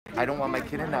I don't want my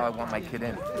kid in, now I want my kid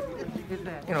in.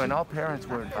 You know, and all parents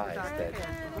were advised that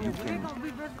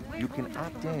you can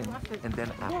opt in and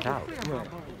then opt out,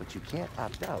 but you can't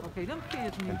opt out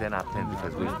and then opt in,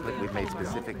 because we've made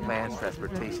specific plans.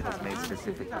 Transportation has made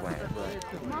specific plans.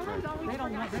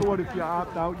 So what if you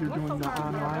opt out? You're doing the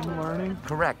online learning?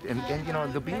 Correct, and you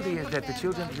know, the beauty is that the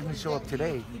children who didn't show up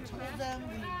today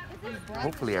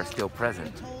hopefully are still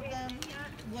present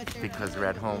because they're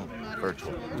at home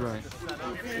virtual. Right.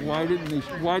 Why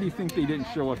do you think they didn't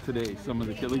show up today? Some of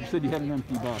the kids. Like you said, you had an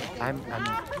empty bus.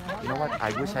 You know what?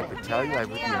 I wish I could tell you.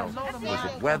 Was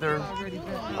it weather?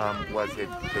 Was it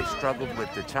they struggled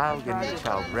with the child, getting the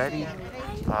child ready?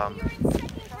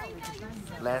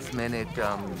 Last minute.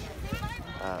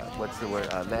 What's the word?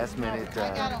 Last minute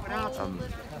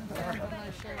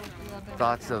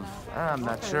thoughts of, I'm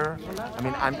not sure. I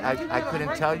mean, I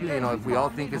couldn't tell you, you know, if we all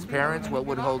think as parents, what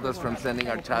would hold us from sending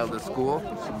our child to school,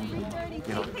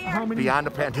 you know, beyond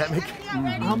the pandemic.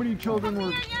 How many children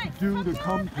were due to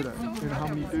come today, and how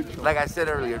many did show? Like I said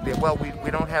earlier, well,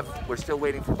 we don't have, we're still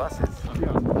waiting for buses,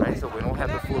 right? So we don't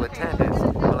have the full attendance,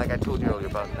 but like I told you earlier,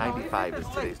 about 95 is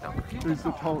today's number. Is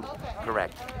the total?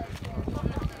 Correct.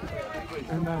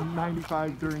 And then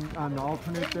 95 on the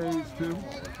alternate days too?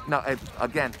 No,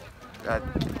 again,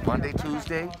 Monday,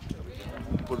 Tuesday,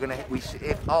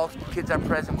 if all kids are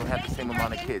present, we'll have the same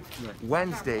amount of kids. Right.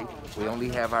 Wednesday, we only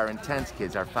have our intense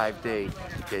kids, our 5-day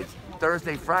kids.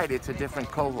 Thursday, Friday, it's a different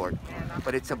cohort,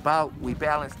 but we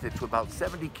balanced it to about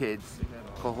 70 kids,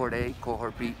 cohort A,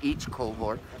 cohort B, each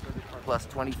cohort, plus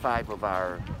 25 of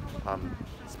our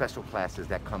special classes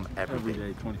that come every week,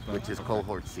 which is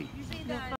cohort C.